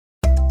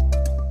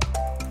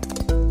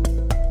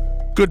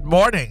Good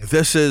morning.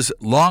 This is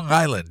Long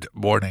Island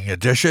Morning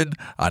Edition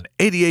on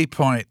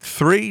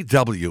 88.3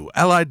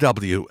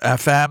 WLIW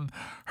FM,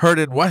 heard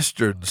in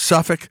western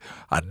Suffolk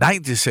on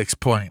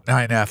 96.9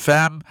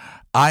 FM.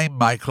 I'm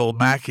Michael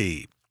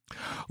Mackey.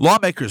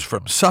 Lawmakers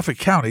from Suffolk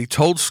County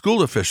told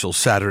school officials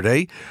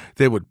Saturday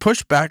they would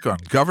push back on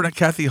Governor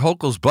Kathy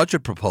Hochul's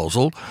budget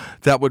proposal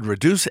that would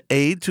reduce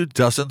aid to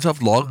dozens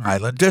of Long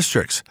Island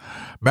districts.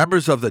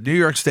 Members of the New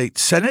York State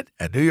Senate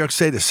and New York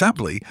State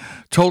Assembly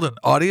told an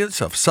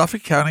audience of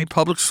Suffolk County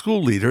public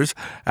school leaders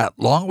at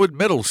Longwood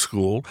Middle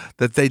School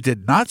that they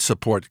did not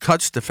support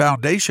cuts to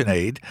foundation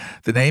aid,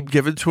 the name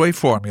given to a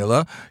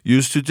formula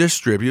used to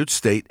distribute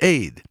state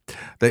aid.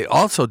 They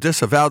also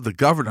disavowed the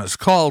governor's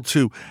call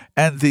to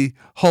end the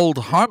hold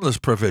harmless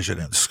provision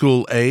in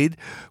school aid,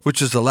 which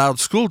has allowed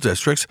school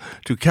districts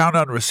to count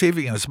on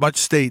receiving as much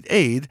state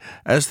aid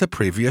as the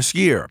previous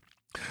year.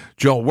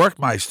 Joe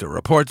Workmeister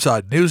reports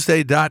on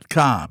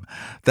Newsday.com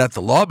that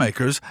the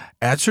lawmakers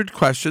answered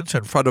questions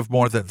in front of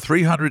more than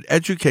 300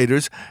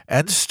 educators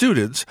and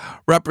students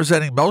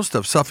representing most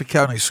of Suffolk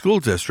County school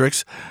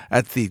districts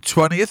at the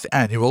 20th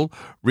Annual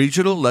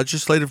Regional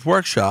Legislative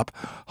Workshop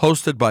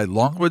hosted by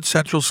Longwood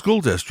Central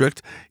School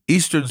District,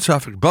 Eastern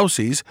Suffolk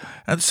BOCES,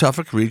 and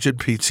Suffolk Region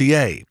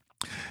PTA.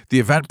 The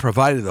event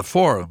provided a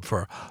forum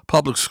for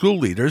public school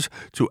leaders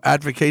to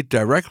advocate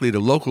directly to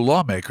local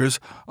lawmakers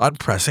on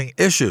pressing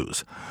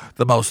issues.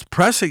 The most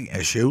pressing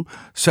issue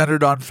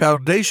centered on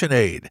foundation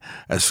aid,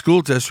 as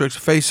school districts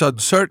face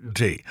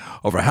uncertainty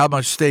over how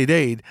much state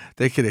aid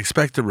they can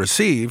expect to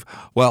receive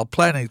while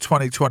planning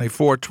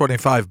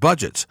 2024-25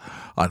 budgets.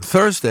 On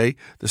Thursday,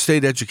 the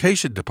State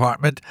Education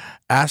Department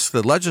asked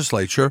the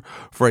legislature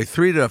for a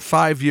 3 to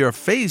 5 year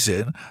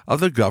phase-in of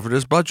the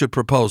governor's budget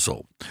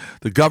proposal.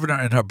 The governor,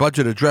 in her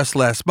budget address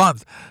last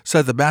month,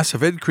 said the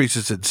massive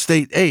increases in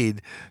state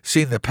aid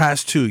seen the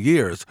past 2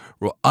 years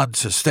were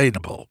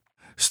unsustainable.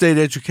 State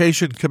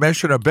Education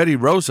Commissioner Betty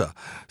Rosa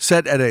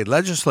said at a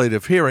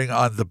legislative hearing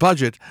on the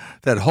budget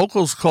that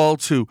Hochul's call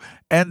to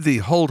end the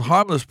hold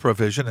harmless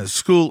provision in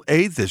school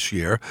aid this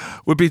year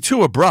would be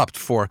too abrupt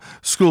for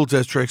school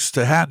districts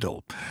to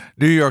handle.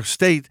 New York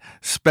State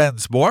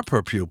spends more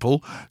per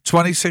pupil,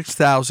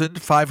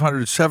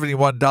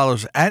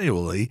 $26,571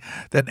 annually,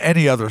 than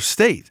any other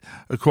state,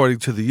 according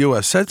to the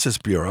U.S. Census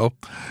Bureau.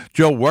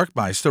 Joe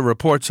Workmeister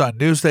reports on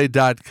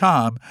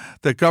Newsday.com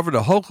that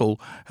Governor Hochul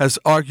has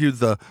argued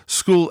the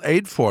school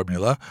aid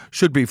formula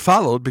should be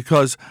followed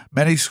because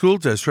many school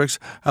districts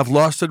have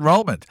lost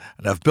enrollment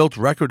and have built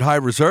record-high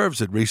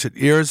reserves in recent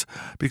years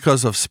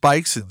because of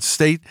spikes in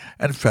state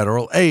and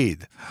federal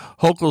aid.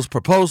 Hochul's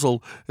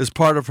proposal is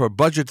part of her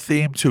budget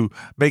theme to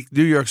make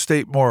New York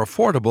State more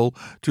affordable,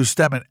 to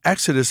stem an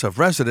exodus of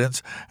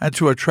residents, and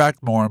to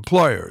attract more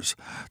employers.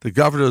 The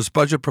governor's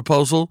budget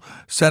proposal,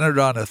 centered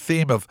on a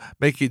theme of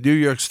making New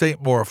York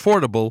State more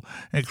affordable,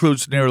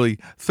 includes nearly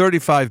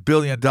 $35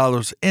 billion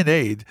in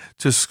aid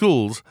to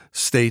schools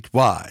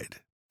statewide.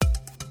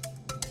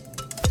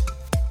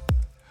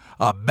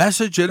 A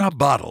message in a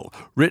bottle,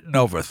 written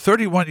over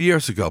 31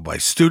 years ago by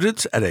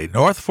students at a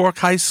North Fork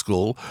high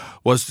school,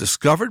 was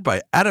discovered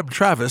by Adam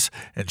Travis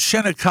in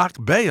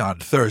Shinnecock Bay on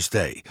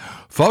Thursday.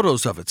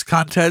 Photos of its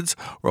contents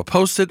were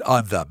posted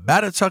on the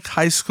Mattituck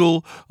High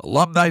School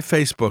alumni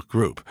Facebook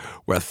group,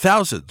 where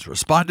thousands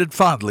responded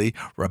fondly,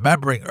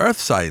 remembering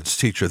earth science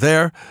teacher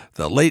there,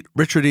 the late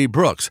Richard E.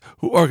 Brooks,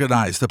 who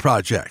organized the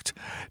project.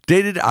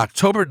 Dated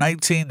October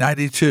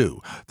 1992,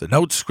 the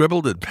note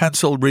scribbled in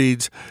pencil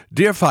reads,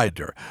 "Dear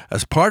Finder,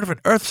 as part of an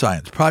earth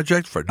science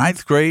project for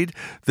 9th grade,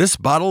 this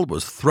bottle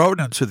was thrown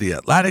into the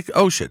Atlantic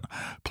Ocean.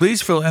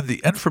 Please fill in the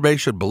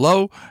information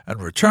below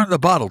and return the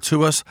bottle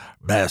to us.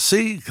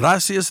 Merci,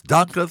 gracias,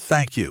 danke,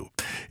 thank you."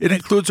 It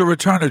includes a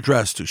return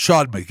address to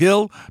Sean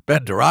McGill,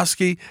 Ben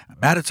Dorosky, and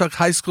Mattituck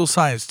High School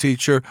science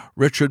teacher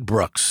Richard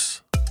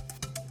Brooks.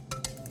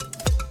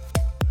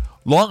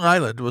 Long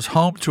Island was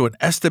home to an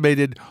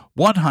estimated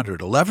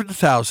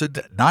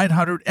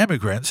 111,900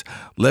 immigrants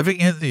living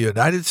in the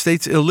United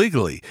States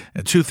illegally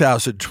in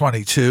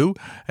 2022,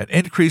 an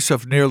increase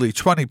of nearly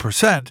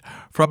 20%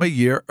 from a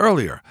year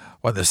earlier,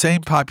 when the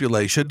same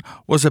population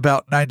was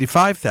about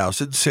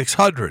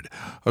 95,600,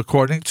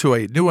 according to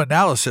a new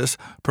analysis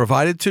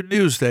provided to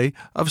Newsday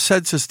of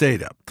census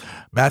data.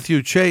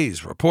 Matthew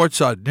Chase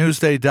reports on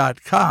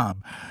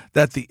Newsday.com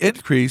that the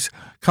increase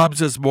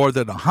comes as more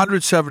than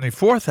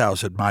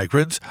 174,000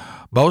 migrants,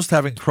 most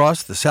having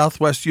crossed the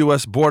southwest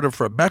U.S. border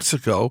from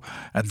Mexico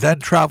and then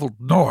traveled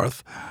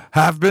north,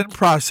 have been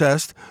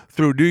processed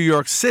through New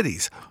York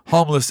City's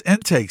homeless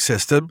intake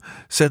system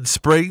since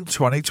spring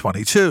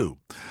 2022.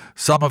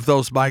 Some of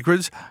those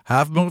migrants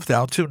have moved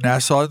out to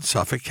Nassau and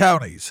Suffolk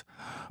counties.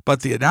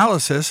 But the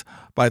analysis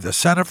by the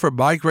Center for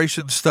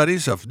Migration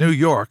Studies of New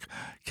York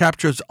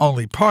captures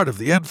only part of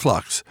the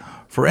influx.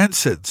 For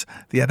instance,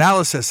 the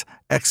analysis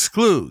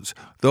excludes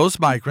those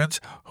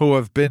migrants who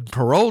have been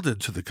paroled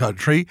into the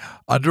country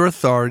under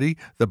authority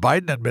the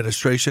Biden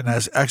administration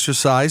has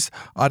exercised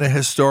on a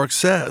historic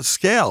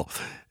scale.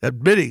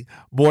 admitting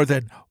more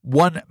than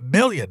 1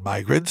 million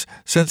migrants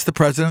since the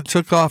president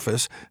took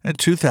office in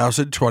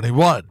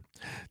 2021.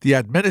 The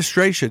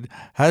administration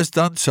has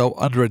done so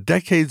under a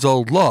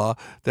decades-old law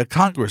that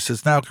Congress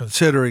is now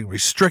considering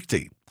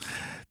restricting.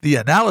 The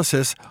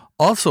analysis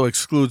also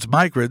excludes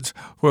migrants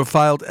who have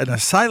filed an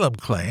asylum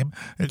claim,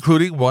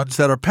 including ones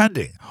that are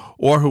pending,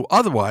 or who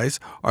otherwise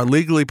are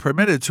legally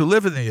permitted to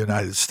live in the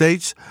United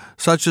States,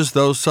 such as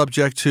those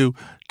subject to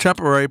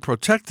temporary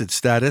protected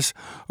status,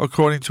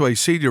 according to a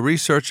senior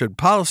research and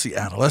policy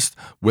analyst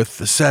with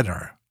the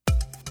center.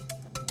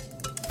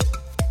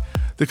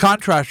 The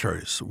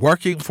contractors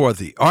working for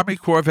the Army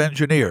Corps of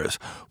Engineers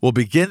will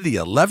begin the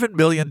 $11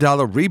 million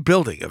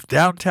rebuilding of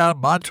downtown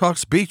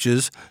Montauk's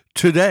beaches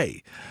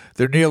today.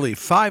 Their nearly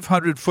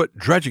 500-foot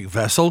dredging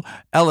vessel,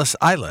 Ellis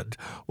Island,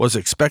 was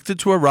expected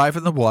to arrive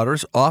in the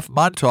waters off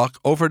Montauk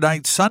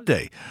overnight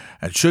Sunday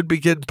and should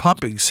begin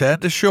pumping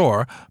sand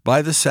ashore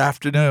by this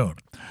afternoon.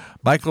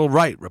 Michael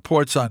Wright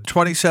reports on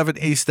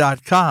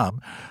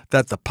 27east.com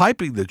that the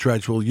piping the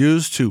dredge will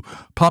use to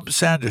pump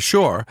sand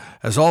ashore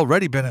has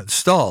already been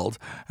installed,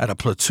 and a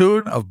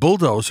platoon of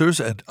bulldozers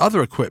and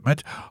other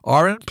equipment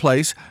are in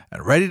place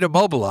and ready to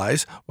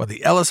mobilize when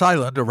the Ellis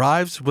Island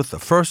arrives with the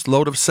first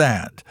load of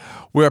sand.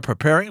 We're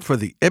preparing for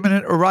the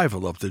imminent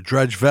arrival of the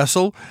dredge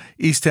vessel,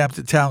 East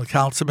Hampton Town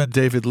Councilman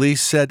David Lee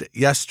said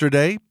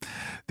yesterday.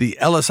 The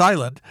Ellis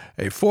Island,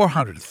 a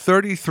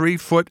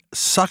 433-foot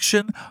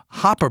suction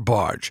hopper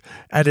barge,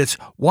 and its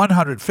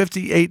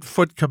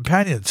 158-foot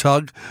companion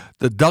tug,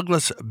 the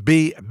Douglas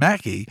B.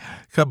 Mackey,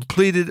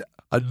 completed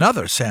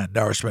another sand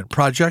nourishment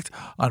project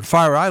on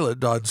Fire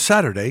Island on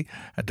Saturday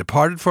and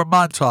departed for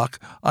Montauk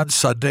on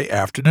Sunday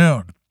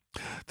afternoon.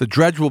 The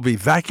dredge will be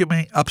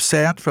vacuuming up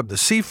sand from the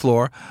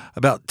seafloor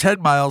about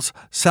 10 miles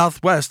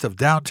southwest of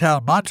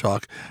downtown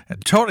Montauk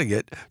and towing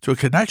it to a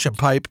connection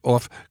pipe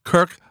off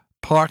Kirk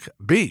Park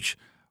Beach,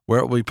 where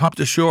it will be pumped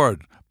ashore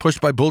and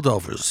pushed by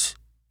bulldozers.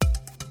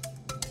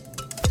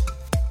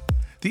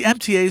 The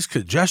MTA's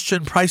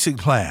congestion pricing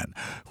plan,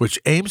 which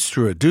aims to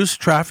reduce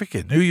traffic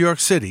in New York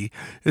City,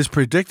 is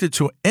predicted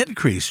to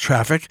increase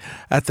traffic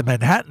at the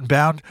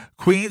Manhattan-bound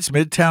Queens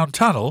Midtown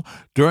Tunnel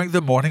during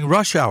the morning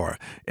rush hour,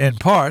 in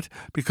part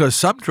because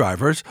some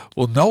drivers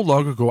will no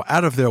longer go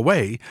out of their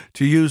way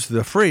to use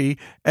the free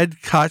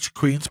Ed Koch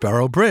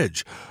Queensboro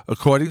Bridge,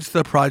 according to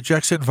the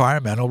project's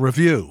environmental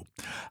review.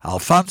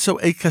 Alfonso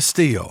A.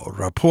 Castillo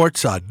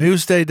reports on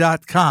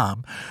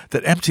Newsday.com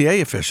that MTA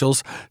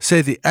officials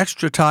say the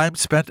extra time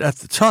spent at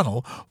the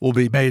tunnel will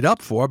be made up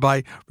for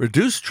by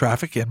reduced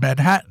traffic in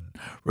Manhattan,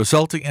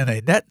 resulting in a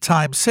net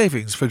time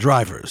savings for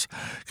drivers.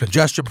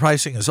 Congestion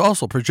pricing is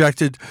also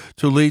projected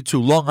to lead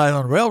to Long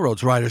Island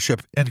Railroad's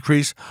ridership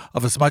increase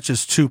of as much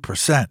as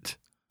 2%.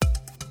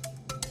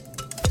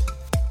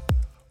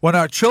 When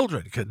our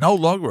children can no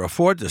longer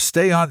afford to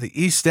stay on the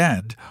East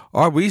End,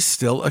 are we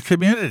still a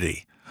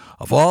community?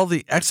 Of all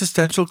the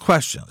existential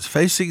questions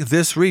facing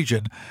this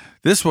region,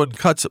 this one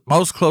cuts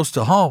most close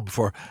to home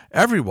for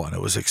everyone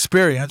who has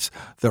experienced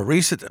the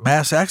recent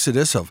mass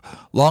exodus of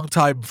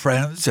longtime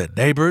friends and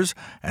neighbors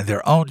and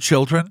their own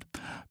children.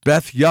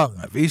 Beth Young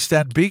of East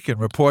End Beacon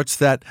reports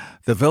that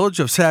the village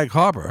of Sag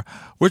Harbor,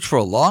 which for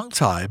a long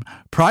time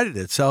prided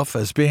itself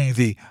as being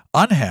the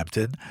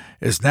Unhampton,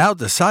 is now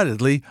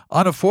decidedly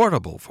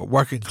unaffordable for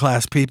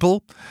working-class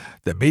people.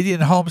 The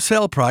median home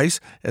sale price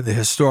in the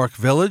historic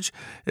village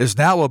is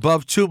now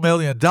above $2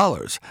 million,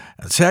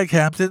 and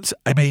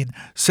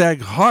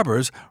Sag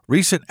Harbor's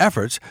recent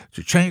efforts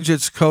to change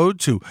its code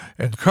to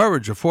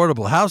encourage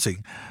affordable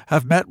housing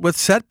have met with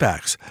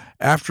setbacks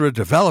after a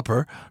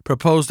developer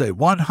proposed a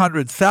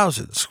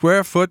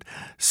 100,000-square-foot,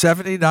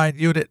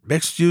 79-unit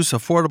mixed-use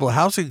affordable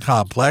housing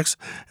complex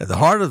in the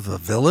heart of the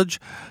village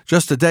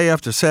just a day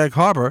after Sag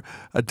Harbor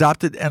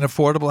adopted an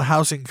affordable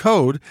housing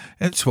code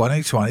in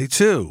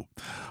 2022.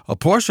 A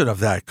portion of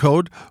that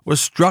code was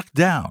struck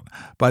down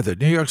by the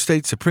New York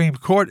State Supreme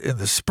Court in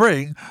the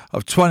spring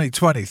of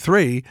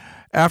 2023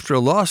 after a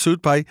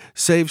lawsuit by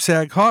Save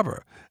Sag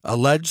Harbor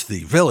alleged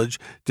the village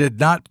did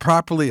not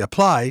properly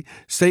apply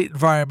State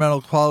Environmental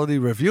Quality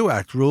Review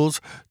Act rules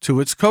to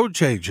its code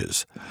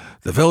changes.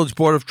 The Village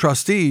Board of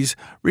Trustees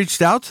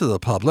reached out to the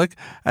public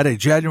at a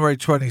January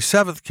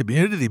 27th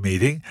community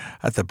meeting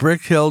at the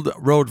Brick Hill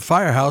Road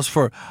Firehouse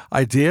for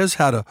ideas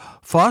how to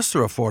foster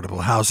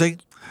affordable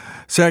housing.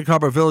 Sag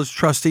Harbor Village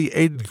trustee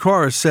Aidan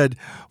Corris said,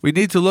 "We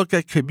need to look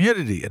at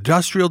community,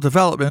 industrial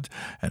development,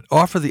 and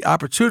offer the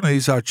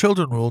opportunities our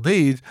children will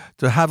need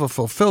to have a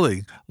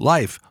fulfilling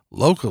life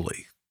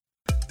locally."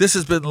 This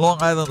has been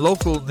Long Island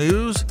Local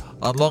News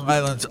on Long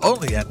Island's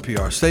only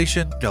NPR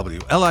station,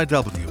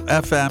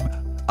 WLIW-FM.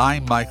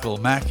 I'm Michael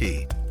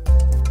Mackey.